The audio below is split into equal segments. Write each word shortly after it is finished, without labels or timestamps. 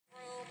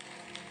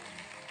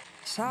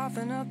We're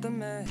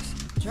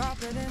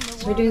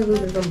doing a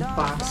little bit of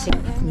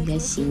unboxing. Can you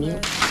guys see me?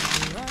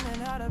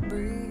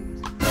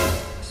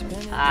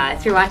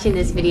 If you're watching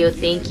this video,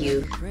 thank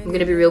you. I'm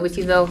gonna be real with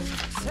you though.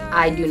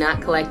 I do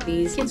not collect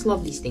these. Kids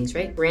love these things,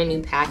 right? Brand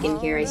new pack in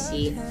here, I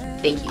see.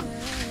 Thank you.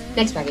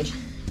 Next package.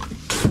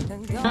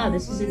 Ah,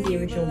 this isn't the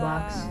original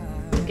box.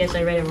 I guess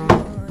I read it wrong.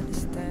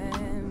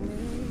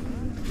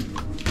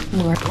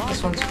 More.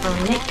 This one's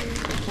from Nick.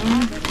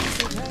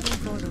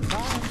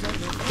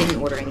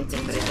 Didn't order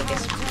anything, but I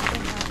guess.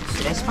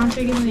 Did I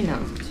sponsor a giveaway? No.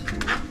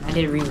 I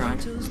did a rerun.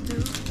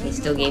 They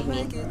still gave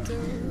me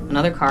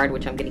another card,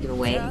 which I'm gonna give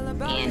away, and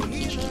a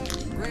keychain.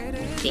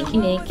 Thank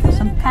you, Nick.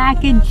 Some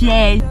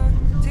packages.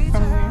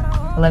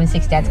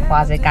 11/6 Dad's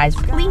Closet. Guys,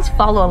 please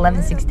follow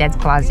 11/6 Dad's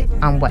Closet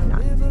on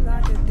Whatnot.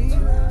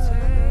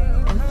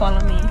 And follow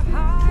me.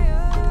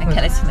 Okay,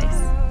 that's nice.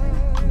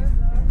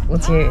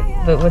 What's your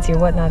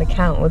Whatnot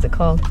account? What's it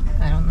called?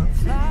 I don't know.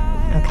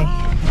 Okay.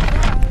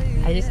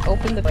 I just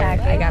opened the pack.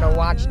 I got a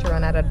watch to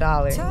run out of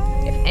 $1.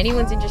 If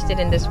anyone's interested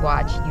in this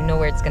watch, you know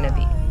where it's gonna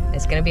be.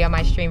 It's gonna be on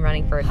my stream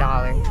running for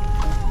 $1.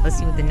 Let's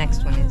see what the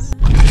next one is.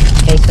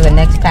 Okay, so the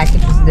next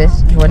package is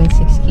this Jordan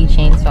 6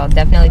 keychain, so I'll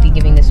definitely be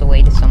giving this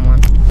away to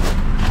someone.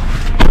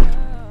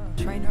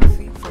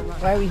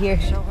 Why are we here?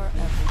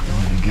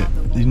 You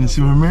didn't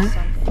see my mirror?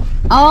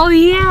 Oh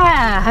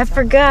yeah, I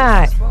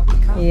forgot.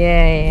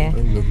 Yeah.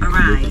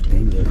 Alright.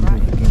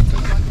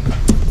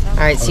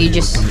 Alright, so you're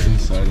just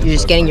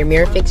getting your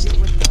mirror fixed?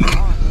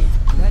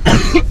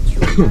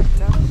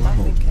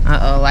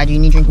 Uh-oh, why do you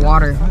need to drink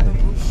water?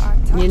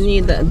 You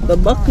need the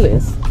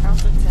buckless.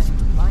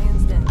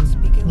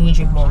 You need to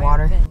drink more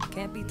water.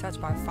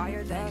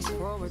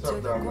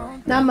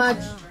 Not much.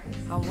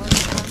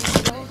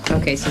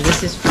 Okay, so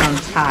this is from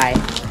Ty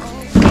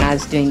when I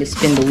was doing the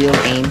spin the wheel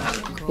game,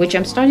 which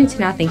I'm starting to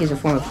now think is a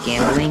form of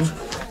gambling.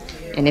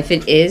 And if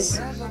it is,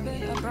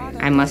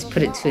 I must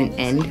put it to an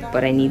end,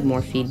 but I need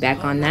more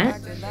feedback on that.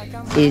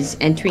 Is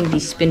entering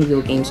these spin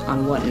wheel games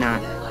on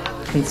Whatnot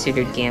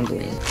considered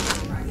gambling?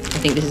 I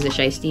think this is a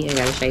shiesty. I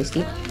got a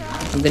shiesty.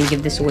 I'm gonna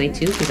give this away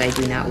too because I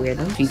do not wear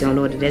them. If you don't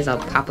know what it is, I'll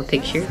pop a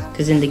picture.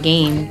 Because in the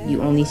game,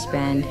 you only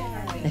spend,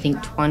 I think,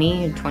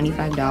 $20 or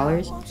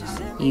 $25.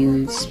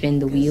 You spin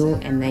the wheel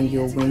and then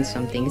you'll win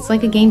something. It's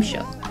like a game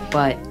show,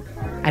 but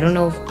I don't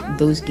know if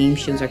those game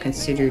shows are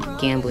considered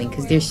gambling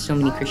because there's so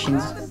many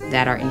Christians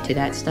that are into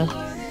that stuff.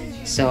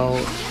 So,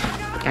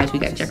 guys, we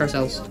gotta check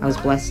ourselves. I was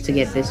blessed to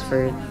get this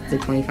for the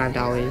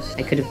 $25.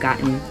 I could have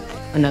gotten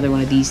another one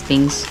of these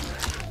things.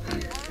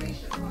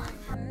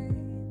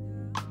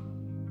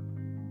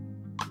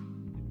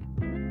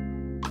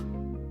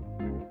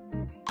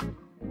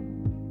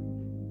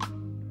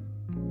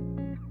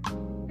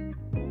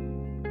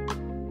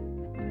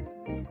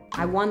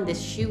 I won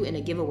this shoe in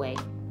a giveaway.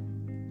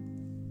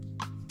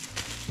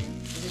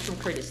 This is from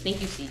Curtis.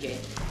 Thank you, CJ.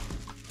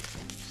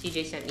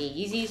 CJ sent me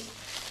Yeezys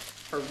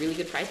for a really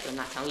good price, but I'm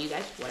not telling you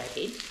guys what I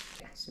paid.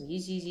 Yeah, some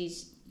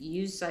Yeezys,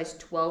 used size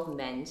 12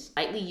 men's,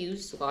 lightly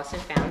used, lost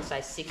and found,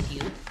 size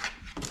 6U.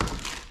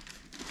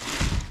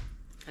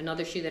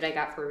 Another shoe that I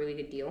got for a really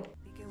good deal.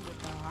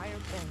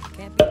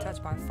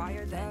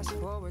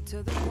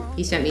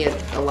 He sent me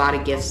a lot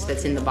of gifts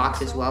that's in the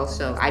box as well,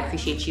 so I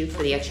appreciate you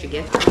for the extra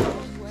gift.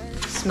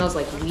 It smells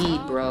like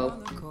weed,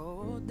 bro.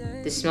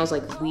 This smells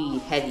like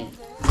weed, heavy.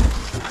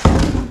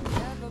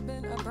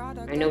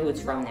 I know who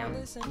it's from now.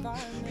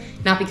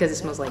 Not because it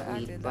smells like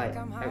weed, but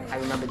I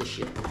remember the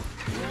shoe.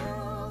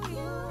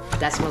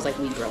 That smells like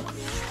weed, bro.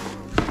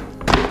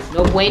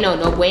 No bueno,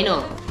 no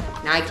bueno.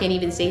 Now I can't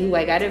even say who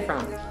I got it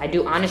from. I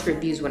do honest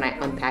reviews when I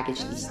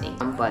unpackage these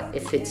things. But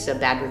if it's a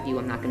bad review,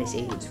 I'm not gonna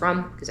say who it's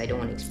from because I don't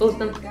want to expose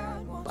them.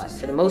 But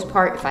for the most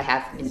part, if I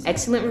have an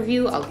excellent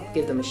review, I'll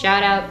give them a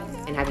shout out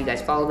and have you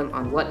guys follow them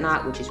on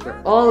Whatnot, which is where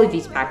all of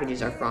these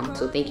packages are from.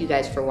 So thank you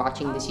guys for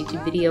watching this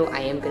YouTube video. I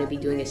am gonna be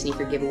doing a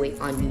sneaker giveaway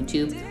on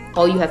YouTube.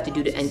 All you have to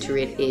do to enter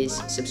it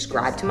is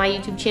subscribe to my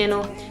YouTube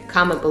channel,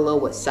 comment below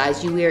what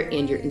size you wear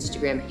and your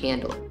Instagram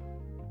handle.